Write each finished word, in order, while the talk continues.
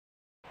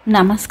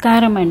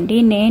నమస్కారం అండి.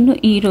 నేను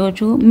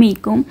ఈరోజు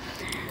మీకు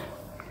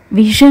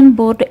విజన్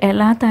బోర్డ్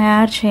ఎలా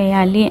తయారు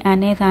చేయాలి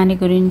అనే దాని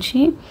గురించి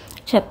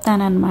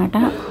చెప్తానన్నమాట.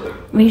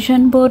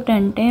 విజన్ బోర్డ్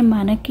అంటే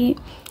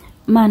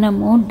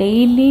మనము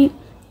డైలీ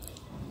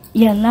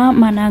ఎలా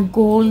మన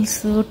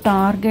గోల్స్,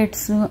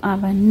 టార్గెట్స్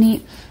అవన్నీ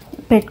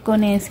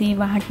పెట్టుకొనేసి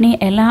వాటిని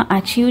ఎలా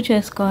అచీవ్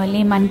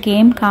చేసుకోవాలి,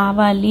 మనకేం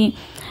కావాలి,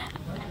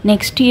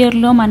 నెక్స్ట్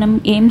ఇయర్లో మనం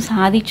ఏం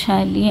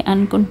సాధించాలి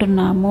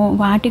అనుకుంటున్నామో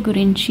వాటి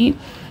గురించి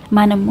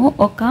మనము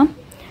ఒక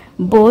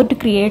బోర్డ్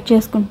క్రియేట్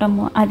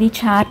చేసుకుంటాము. అది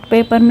చార్ట్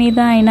పేపర్ మీద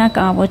అయినా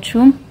కావచ్చు.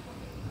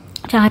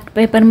 చార్ట్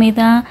పేపర్ మీద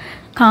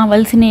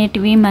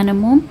కావాల్సినవి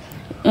మనము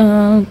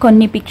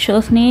కొన్ని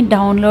పిక్చర్స్ని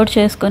డౌన్లోడ్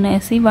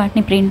చేసుకునేసి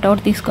వాటిని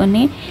ప్రింట్అవుట్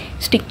తీసుకొని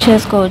స్టిక్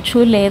చేసుకోవచ్చు.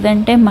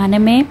 లేదంటే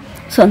మనమే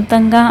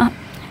సొంతంగా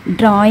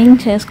డ్రాయింగ్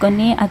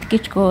చేసుకొని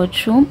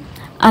అతికించుకోవచ్చు.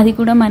 అది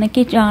కూడా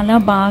మనకి చాలా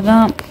బాగా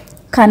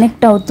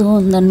కనెక్ట్ అవుతూ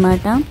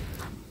ఉందన్నమాట.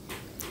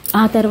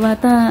 ఆ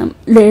తర్వాత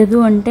లేదు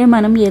అంటే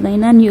మనం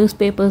ఏదైనా న్యూస్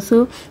పేపర్స్,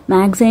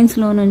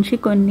 మ్యాగజైన్స్లో నుంచి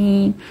కొన్ని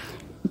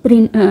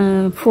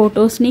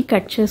ఫొటోస్ని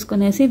కట్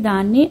చేసుకునేసి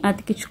దాన్ని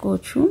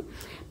అతికించుకోవచ్చు.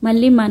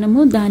 మళ్ళీ మనము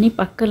దాని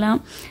పక్కల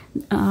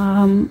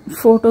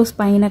ఫొటోస్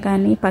పైన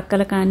కానీ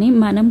పక్కల కానీ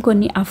మనం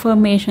కొన్ని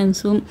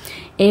అఫర్మేషన్స్,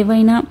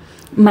 ఏవైనా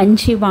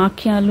మంచి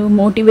వాక్యాలు,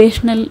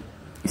 మోటివేషనల్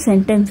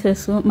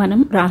సెంటెన్సెస్ మనం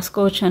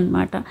రాసుకోవచ్చు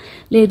అన్నమాట.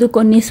 లేదు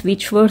కొన్ని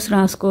స్విచ్ వర్డ్స్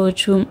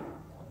రాసుకోవచ్చు,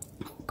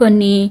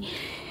 కొన్ని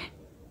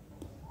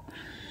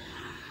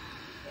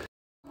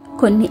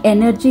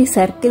ఎనర్జీ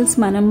సర్కిల్స్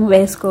మనం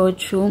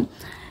వేసుకోవచ్చు.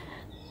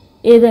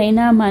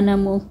 ఏదైనా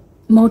మనము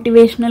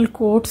మోటివేషనల్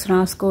కోట్స్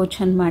రాసుకోవచ్చు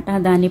అన్నమాట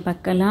దాని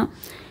పక్కల.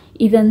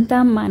 ఇదంతా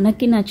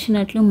మనకి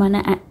నచ్చినట్లు, మన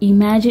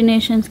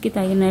ఇమాజినేషన్స్కి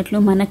తగినట్లు,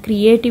 మన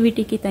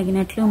క్రియేటివిటీకి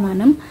తగినట్లు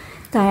మనం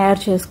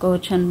తయారు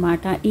చేసుకోవచ్చు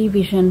అన్నమాట ఈ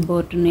విజన్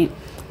బోర్డుని.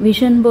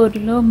 విజన్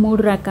బోర్డులో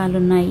 3 రకాలు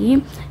ఉన్నాయి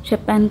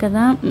చెప్పాను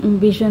కదా.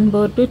 విజన్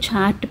బోర్డు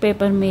చార్ట్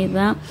పేపర్ మీద,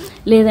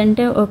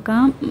 లేదంటే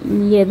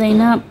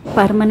ఏదైనా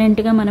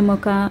పర్మనెంట్గా మనం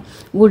ఒక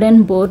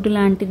వుడెన్ బోర్డు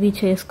లాంటిది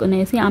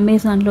చేసుకునేసి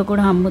అమెజాన్లో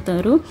కూడా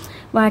అమ్ముతారు.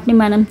 వాటిని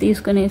మనం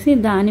తీసుకునేసి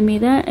దాని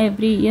మీద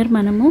ఎవ్రీ ఇయర్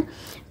మనము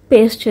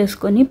పేస్ట్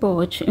చేసుకొని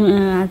పోవచ్చు.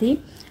 అది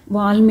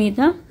వాల్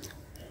మీద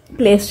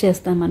ప్లేస్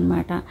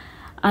చేస్తామన్నమాట.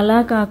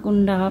 అలా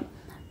కాకుండా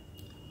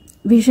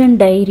విజన్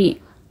డైరీ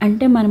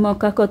అంటే మనం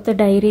ఒక కొత్త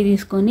డైరీ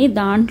తీసుకొని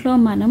దాంట్లో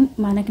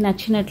మనకి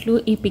నచ్చినట్లు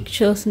ఈ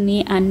పిక్చర్స్ని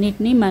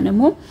అన్నిటినీ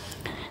మనము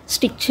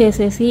స్టిక్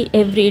చేసేసి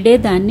ఎవ్రీడే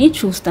దాన్ని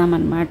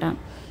చూస్తామన్నమాట.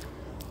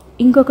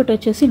 ఇంకొకటి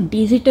వచ్చేసి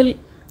డిజిటల్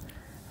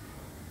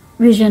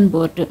విజన్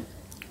బోర్డు.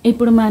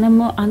 ఇప్పుడు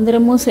మనము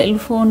అందరము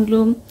సెల్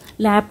ఫోన్లు,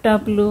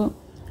 ల్యాప్టాప్లు,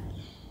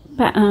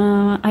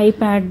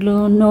 ఐప్యాడ్లు,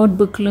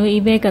 నోట్బుక్లు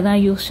ఇవే కదా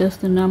యూస్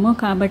చేస్తున్నాము.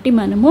 కాబట్టి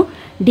మనము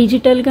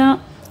డిజిటల్గా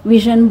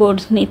విజన్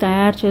బోర్డ్స్ని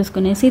తయారు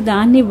చేసుకునేసి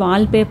దాన్ని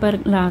వాల్పేపర్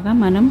లాగా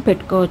మనం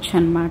పెట్టుకోవచ్చు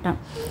అన్నమాట.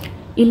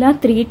 ఇలా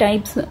 3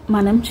 టైప్స్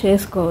మనం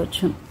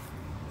చేసుకోవచ్చు.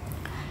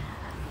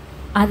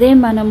 అదే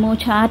మనము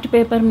చార్ట్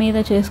పేపర్ మీద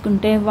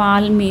చేసుకుంటే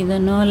వాల్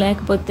మీదనో,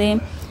 లేకపోతే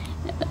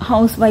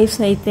హౌస్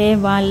వైఫ్స్ అయితే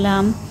వాళ్ళ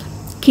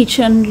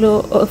కిచెన్లో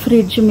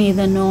ఫ్రిడ్జ్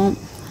మీదనో,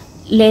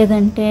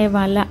 లేదంటే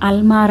వాళ్ళ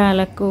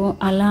అల్మారాలకు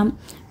అలా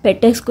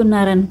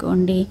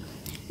పెట్టేసుకున్నారనుకోండి.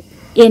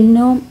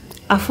 ఎన్నో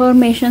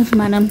అఫర్మేషన్స్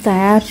మనం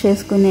తయారు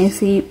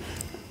చేసుకునేసి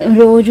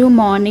రోజు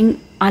మార్నింగ్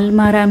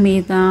అల్మారా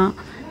మీద,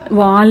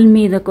 వాల్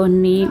మీద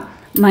కొన్ని,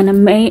 మనం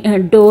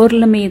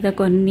డోర్ల మీద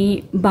కొన్ని,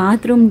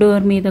 బాత్రూమ్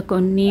డోర్ మీద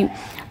కొన్ని,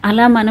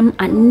 అలా మనం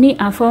అన్ని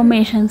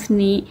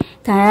అఫర్మేషన్స్ని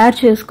తయారు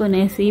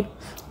చేసుకునేసి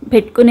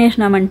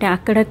పెట్టుకునేసినామంటే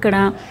అక్కడక్కడ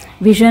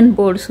విజన్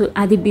బోర్డ్స్,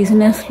 అది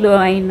బిజినెస్లో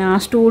అయినా,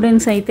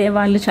 స్టూడెంట్స్ అయితే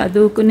వాళ్ళు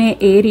చదువుకునే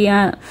ఏరియా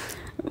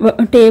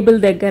టేబుల్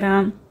దగ్గర,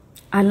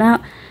 అలా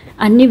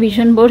అన్ని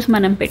విజన్ బోర్డ్స్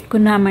మనం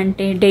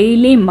పెట్టుకున్నామంటే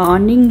డైలీ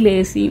మార్నింగ్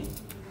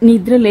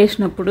నిద్ర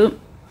లేచినప్పుడు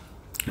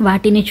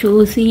వాటిని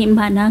చూసి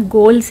మన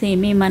గోల్స్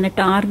ఏమి, మన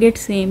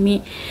టార్గెట్స్ ఏమి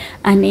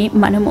అని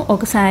మనము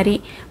ఒకసారి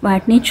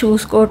వాటిని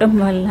చూసుకోవటం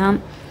వల్ల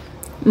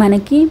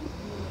మనకి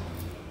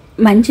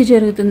మంచి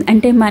జరుగుతుంది.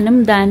 అంటే మనం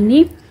దాన్ని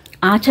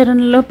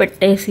ఆచరణలో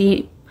పెట్టేసి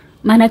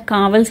మనకు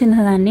కావలసిన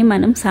దాన్ని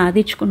మనం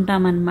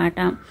సాధించుకుంటామన్నమాట.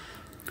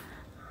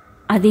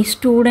 అది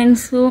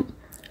స్టూడెంట్స్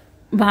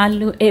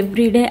వాళ్ళు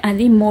ఎవ్రీడే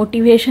అది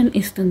మోటివేషన్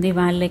ఇస్తుంది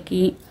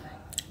వాళ్ళకి.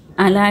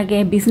 అలాగే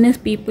బిజినెస్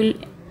పీపుల్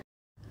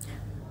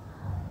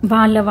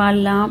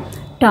వాళ్ళ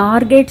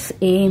టార్గెట్స్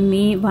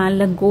ఏమి,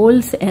 వాళ్ళ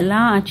గోల్స్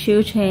ఎలా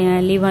అచీవ్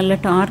చేయాలి, వాళ్ళ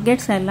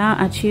టార్గెట్స్ ఎలా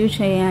అచీవ్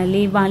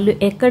చేయాలి, వాళ్ళు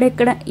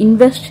ఎక్కడెక్కడ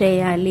ఇన్వెస్ట్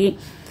చేయాలి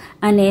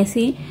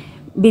అనేసి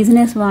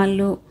బిజినెస్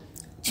వాళ్ళు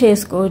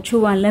చేసుకోవచ్చు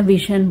వాళ్ళ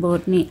విజన్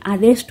బోర్డ్ని.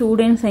 అదే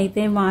స్టూడెంట్స్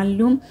అయితే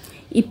వాళ్ళు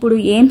ఇప్పుడు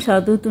ఏం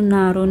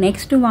చదువుతున్నారు,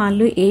 నెక్స్ట్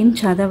వాళ్ళు ఏం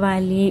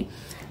చదవాలి,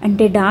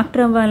 అంటే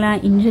డాక్టర్ అవ్వాలా,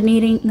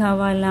 ఇంజనీరింగ్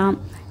అవ్వాలా,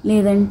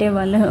 లేదంటే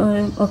వాళ్ళ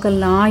ఒక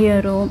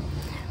లాయరు,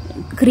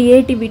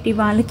 క్రియేటివిటీ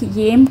వాళ్ళకి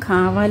ఏం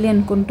కావాలి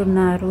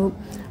అనుకుంటున్నారు,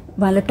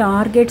 వాళ్ళ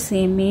టార్గెట్స్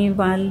ఏమి,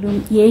 వాళ్ళు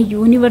ఏ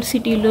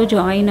యూనివర్సిటీలో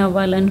జాయిన్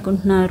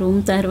అవ్వాలనుకుంటున్నారు,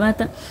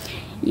 తర్వాత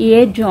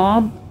ఏ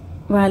జాబ్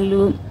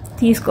వాళ్ళు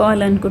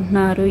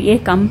తీసుకోవాలనుకుంటున్నారు, ఏ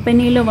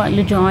కంపెనీలో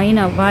వాళ్ళు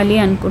జాయిన్ అవ్వాలి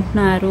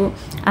అనుకుంటున్నారు,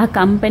 ఆ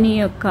కంపెనీ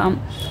యొక్క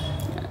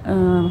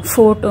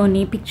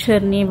ఫోటోని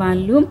పిక్చర్ని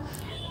వాళ్ళు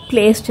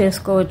ప్లేస్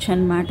చేసుకోవచ్చు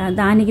అన్నమాట.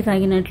 దానికి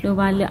తగినట్లు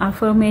వాళ్ళు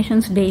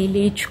అఫర్మేషన్స్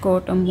డైలీ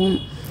ఇచ్చుకోవటము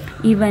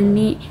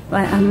ఇవన్నీ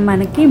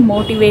మనకి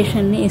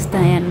మోటివేషన్ని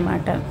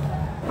ఇస్తాయన్నమాట.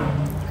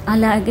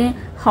 అలాగే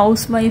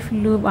హౌస్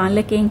వైఫ్లు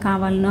వాళ్ళకేం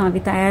కావాలనో అవి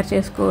తయారు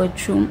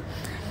చేసుకోవచ్చు.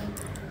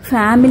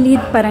 ఫ్యామిలీ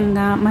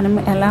పరంగా మనం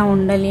ఎలా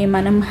ఉండాలి,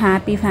 మనం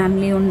హ్యాపీ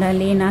ఫ్యామిలీ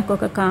ఉండాలి, నాకు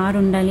ఒక కార్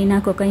ఉండాలి,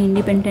 నాకు ఒక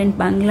ఇండిపెండెంట్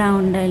బంగ్లా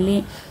ఉండాలి,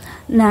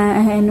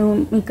 నేను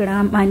ఇక్కడ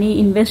మనీ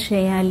ఇన్వెస్ట్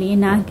చేయాలి,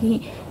 నాకు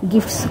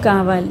గిఫ్ట్స్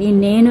కావాలి,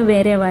 నేను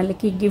వేరే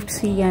వాళ్ళకి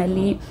గిఫ్ట్స్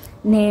ఇవ్వాలి,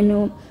 నేను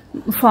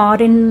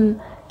ఫారిన్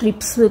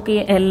ట్రిప్స్కి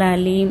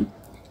వెళ్ళాలి,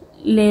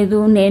 లేదు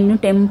నేను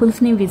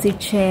టెంపుల్స్ని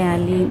విజిట్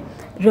చేయాలి,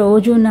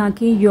 రోజు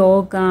నాకు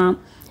యోగా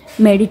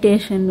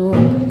మెడిటేషను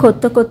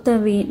కొత్త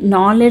కొత్తవి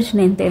నాలెడ్జ్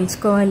నేను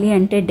తెలుసుకోవాలి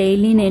అంటే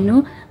డైలీ నేను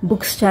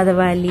బుక్స్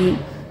చదవాలి.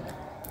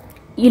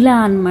 ఇలా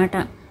అన్నమాట.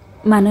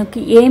 మనకి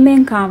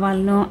ఏమేం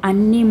కావాలనో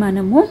అన్నీ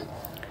మనము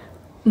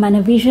మన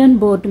విజన్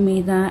బోర్డు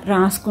మీద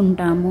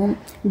రాసుకుంటాము.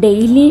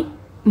 డైలీ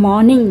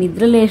మార్నింగ్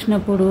నిద్ర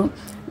లేచినప్పుడు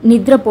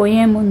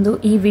నిద్రపోయే ముందు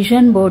ఈ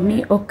విజన్ బోర్డ్ని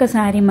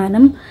ఒక్కసారి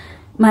మనం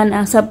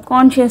మన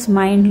సబ్కాన్షియస్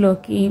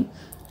మైండ్లోకి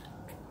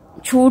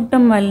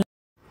చూడటం వల్ల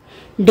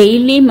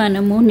డైలీ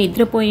మనము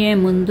నిద్రపోయే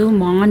ముందు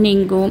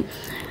మార్నింగ్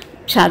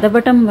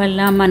చదవటం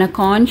వల్ల మన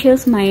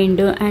conscious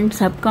mind and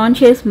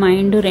subconscious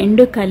mind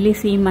రెండు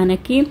కలిసి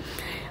మనకి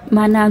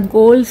మన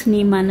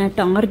గోల్స్ని మన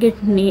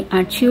టార్గెట్ని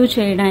అచీవ్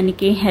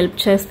చేయడానికి హెల్ప్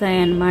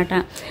చేస్తాయన్నమాట.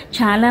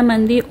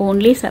 చాలామంది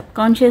ఓన్లీ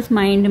సబ్కాన్షియస్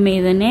మైండ్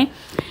మీదనే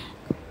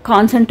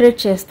కాన్సన్ట్రేట్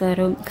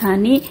చేస్తారు.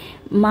 కానీ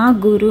మా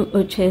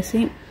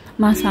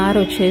సార్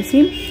వచ్చేసి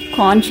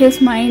conscious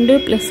mind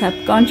plus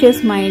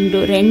subconscious mind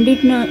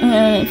రెండింటిని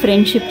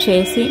ఫ్రెండ్షిప్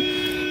చేసి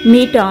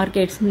మీ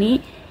టార్గెట్స్ని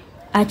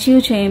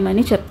అచీవ్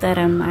చేయమని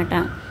చెప్తారన్నమాట.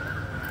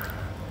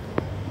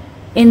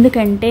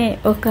 ఎందుకంటే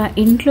ఒక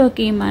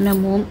ఇంట్లోకి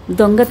మనము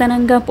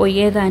దొంగతనంగా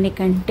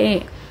పోయేదానికంటే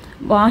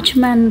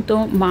వాచ్మ్యాన్తో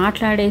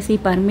మాట్లాడేసి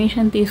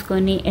పర్మిషన్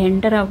తీసుకొని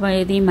ఎంటర్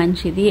అవ్వేది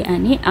మంచిది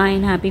అని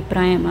ఆయన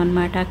అభిప్రాయం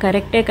అన్నమాట.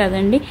 కరెక్టే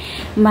కదండి.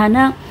 మన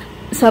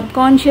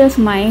సబ్కాన్షియస్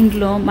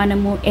మైండ్లో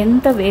మనము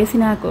ఎంత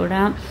వేసినా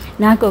కూడా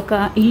నాకు ఒక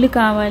ఇల్లు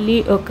కావాలి,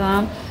 ఒక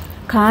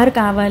కార్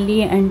కావాలి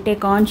అంటే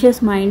కాన్షియస్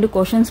మైండ్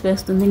క్వశ్చన్స్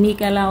వేస్తుంది,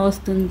 నీకు ఎలా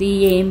వస్తుంది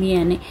ఏమి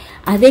అని.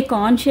 అదే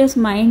కాన్షియస్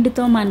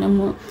మైండ్తో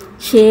మనము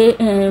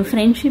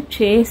ఫ్రెండ్షిప్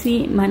చేసి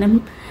మనం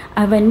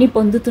అవన్నీ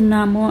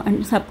పొందుతున్నాము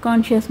అంటే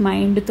సబ్కాన్షియస్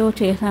మైండ్తో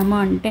చేసాము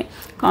అంటే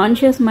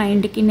కాన్షియస్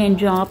మైండ్కి నేను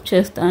జాబ్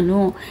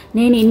చేస్తాను,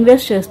 నేను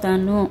ఇన్వెస్ట్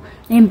చేస్తాను,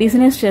 నేను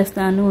బిజినెస్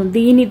చేస్తాను,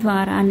 దీని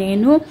ద్వారా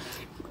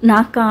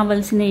నాకు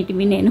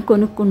కావలసినవి నేను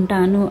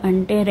కొనుక్కుంటాను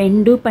అంటే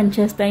రెండూ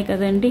పనిచేస్తాయి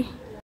కదండి.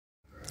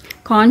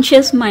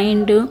 కాన్షియస్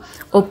మైండ్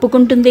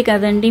ఒప్పుకుంటుంది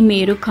కదండి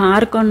మీరు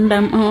కార్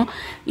కొనడము,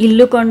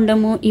 ఇల్లు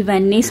కొనడము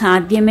ఇవన్నీ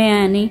సాధ్యమే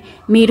అని,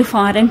 మీరు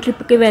ఫారెన్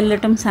ట్రిప్కి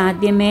వెళ్ళటం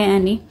సాధ్యమే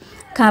అని.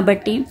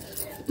 కాబట్టి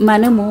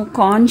మనము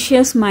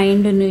కాన్షియస్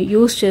మైండ్ను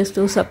యూస్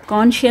చేస్తూ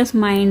సబ్కాన్షియస్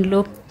మైండ్లో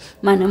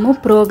మనము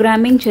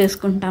ప్రోగ్రామింగ్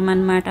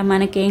చేసుకుంటామన్నమాట.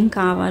 మనకేం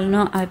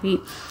కావాలనో అవి.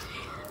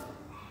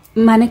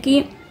 మనకి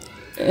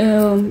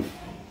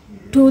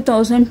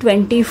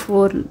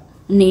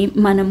 2024ని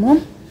మనము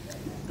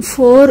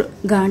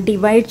 4గా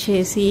డివైడ్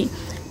చేసి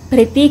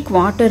ప్రతి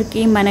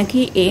క్వార్టర్కి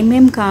మనకి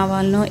ఏమేం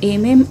కావాలనో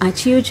ఏమేం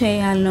అచీవ్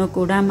చేయాలనో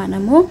కూడా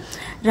మనము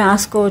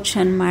రాసుకోవచ్చు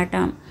అన్నమాట.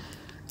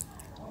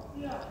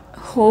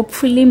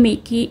 హోప్ఫుల్లీ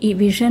మీకు ఈ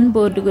విజన్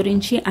బోర్డు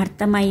గురించి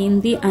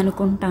అర్థమైంది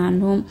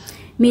అనుకుంటాను.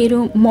 మీరు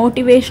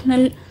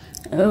మోటివేషనల్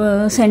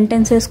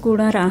సెంటెన్సెస్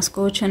కూడా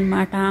రాసుకోవచ్చు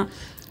అన్నమాట.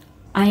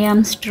 I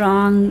am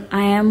strong,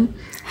 I am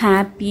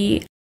happy,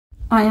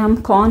 I am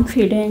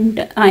confident,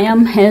 I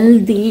am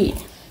healthy,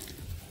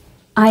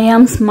 I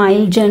am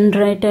smile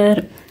generator,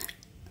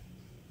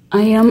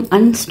 I am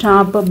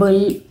unstoppable,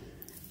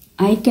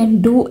 I can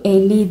do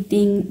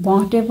anything,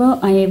 whatever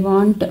I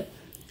want,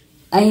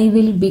 I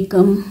will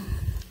become,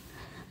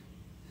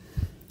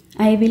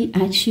 I will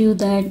achieve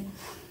that,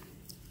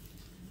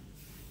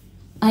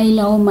 I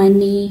love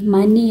money,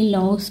 money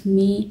loves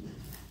me,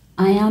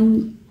 I am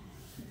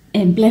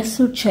a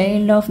blessed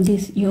child of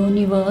this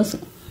universe.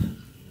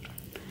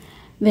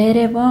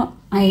 Wherever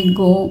I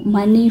go,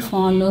 money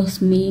follows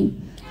me.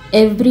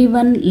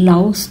 Everyone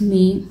loves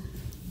me.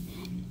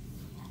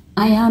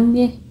 I am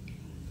a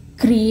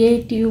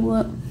creator.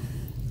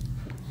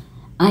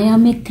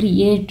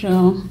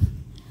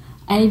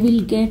 I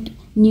will get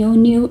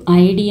new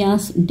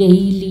ideas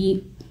daily.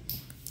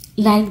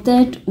 Like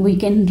that, we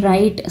can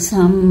write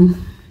some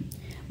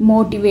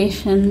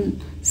motivation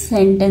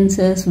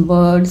sentences,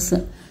 words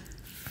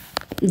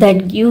that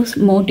gives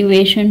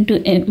motivation to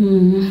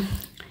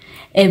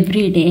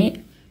every day.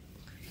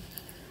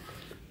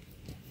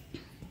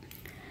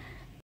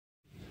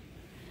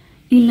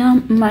 ఇలా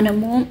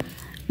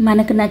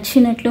మనకు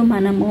నచ్చినట్లు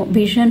మనము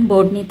vision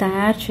బోర్డ్ని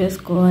తయారు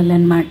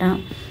చేసుకోవాలన్నమాట.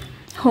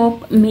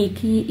 Hope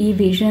మీకు ఈ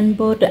vision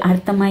board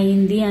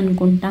అర్థమైంది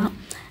అనుకుంటా,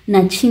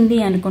 నచ్చింది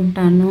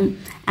అనుకుంటాను.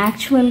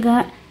 యాక్చువల్గా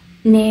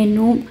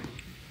నేను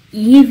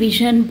ఈ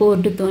విజన్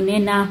బోర్డుతోనే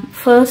నా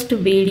ఫస్ట్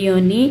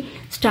వీడియోని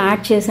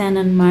స్టార్ట్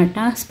చేశానన్నమాట.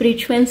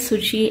 స్పిరిచువల్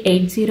సుచి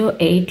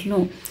 808లో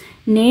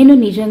నేను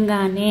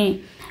నిజంగానే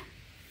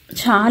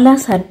చాలా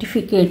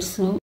సర్టిఫికేట్స్,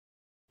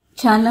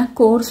 చాలా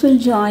కోర్సులు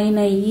జాయిన్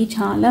అయ్యి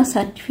చాలా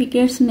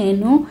సర్టిఫికేట్స్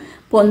నేను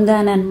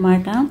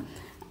పొందానన్నమాట.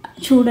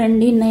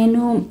 చూడండి,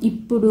 నేను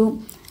ఇప్పుడు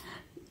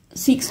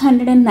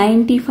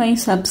 695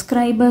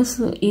 సబ్స్క్రైబర్స్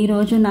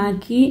ఈరోజు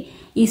నాకు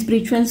ఈ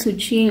స్పిరిచువల్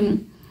సుచి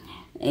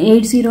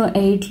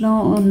 808లో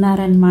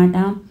ఉన్నారన్నమాట.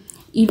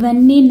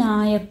 ఇవన్నీ నా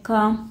యొక్క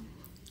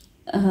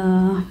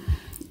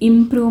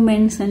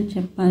ఇంప్రూవ్మెంట్స్ అని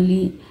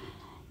చెప్పాలి.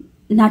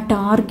 నా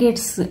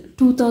టార్గెట్స్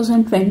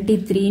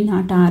 2023 నా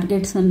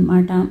టార్గెట్స్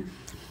అన్నమాట.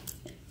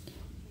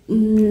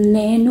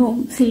 నేను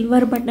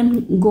సిల్వర్ బటన్,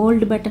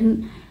 గోల్డ్ బటన్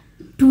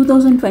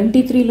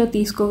 2023లో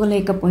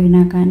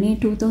తీసుకోలేకపోయినా కానీ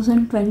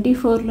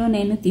 2024లో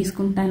నేను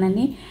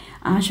తీసుకుంటానని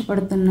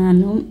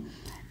ఆశపడుతున్నాను,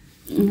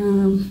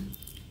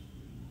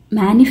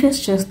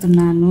 మేనిఫెస్ట్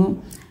చేస్తున్నాను.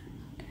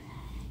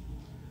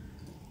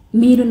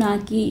 మీరు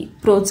నాకు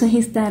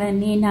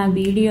ప్రోత్సహిస్తారని, నా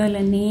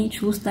వీడియోలని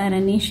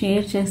చూస్తారని,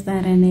 షేర్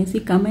చేస్తారనేసి,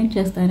 కమెంట్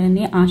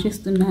చేస్తారని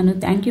ఆశిస్తున్నాను.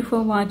 Thank you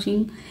for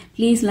watching.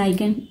 Please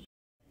like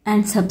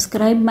and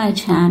subscribe my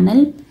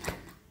channel.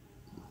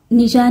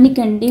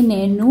 నిజానికండి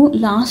నేను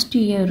లాస్ట్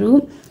ఇయర్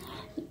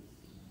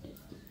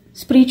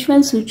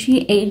స్పిరిచువల్ సుచి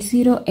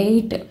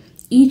 808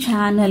 ఈ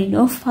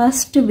ఛానల్లో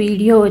ఫస్ట్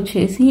వీడియో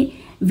వచ్చేసి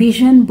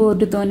విజన్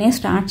బోర్డుతోనే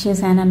స్టార్ట్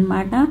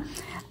చేశానన్నమాట.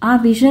 ఆ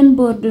విజన్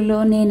బోర్డులో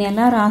నేను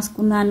ఎలా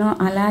రాసుకున్నానో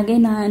అలాగే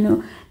నేను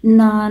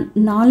నా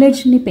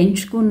నాలెడ్జ్ని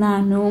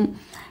పెంచుకున్నాను.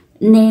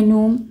 నేను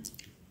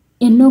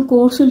ఎన్నో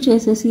కోర్సులు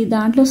చేసేసి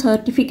దాంట్లో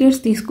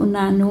సర్టిఫికేట్స్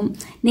తీసుకున్నాను.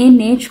 నేను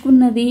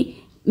నేర్చుకున్నది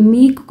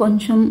మీకు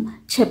కొంచెం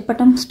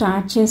చెప్పటం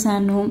స్టార్ట్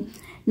చేశాను.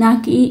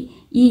 నాకు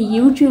ఈ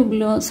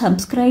యూట్యూబ్లో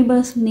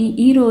సబ్స్క్రైబర్స్ని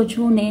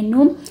ఈరోజు నేను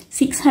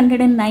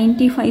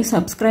 695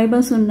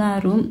 సబ్స్క్రైబర్స్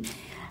ఉన్నారు.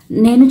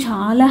 నేను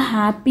చాలా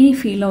హ్యాపీ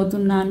ఫీల్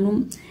అవుతున్నాను.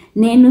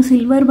 నేను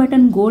సిల్వర్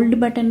బటన్, గోల్డ్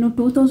బటన్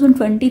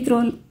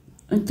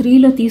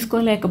 2023లో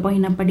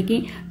తీసుకోలేకపోయినప్పటికీ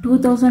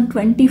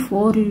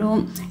 2024లో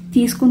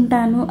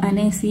తీసుకుంటాను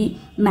అనేసి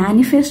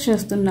మేనిఫెస్ట్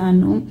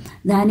చేస్తున్నాను.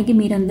 దానికి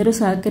మీరందరూ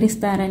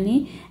సహకరిస్తారని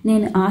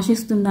నేను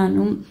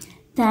ఆశిస్తున్నాను.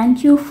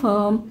 Thank you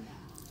for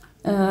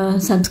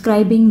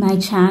subscribing my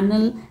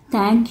channel.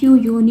 Thank you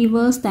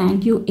universe, thank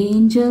you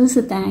angels,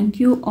 thank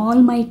you all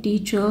my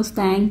teachers,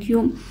 thank you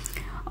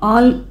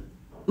all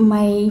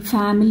my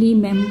family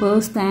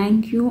members,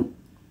 thank you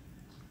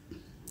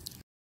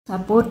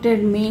supported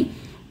me,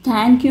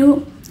 thank you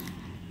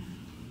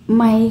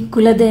my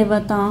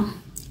kuladevata,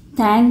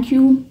 thank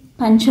you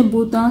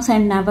panchabhutas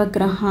and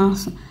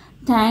navagrahas,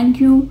 thank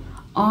you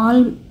all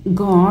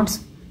gods,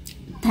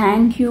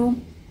 thank you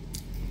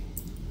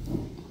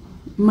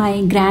my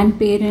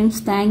grandparents,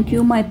 thank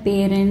you my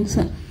parents,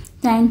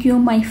 thank you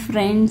my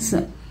friends,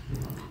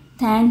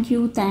 thank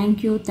you, thank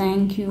you,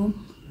 thank you.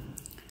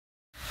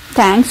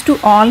 Thanks to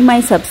all my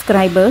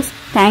subscribers.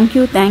 Thank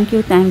you, thank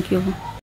you, thank you.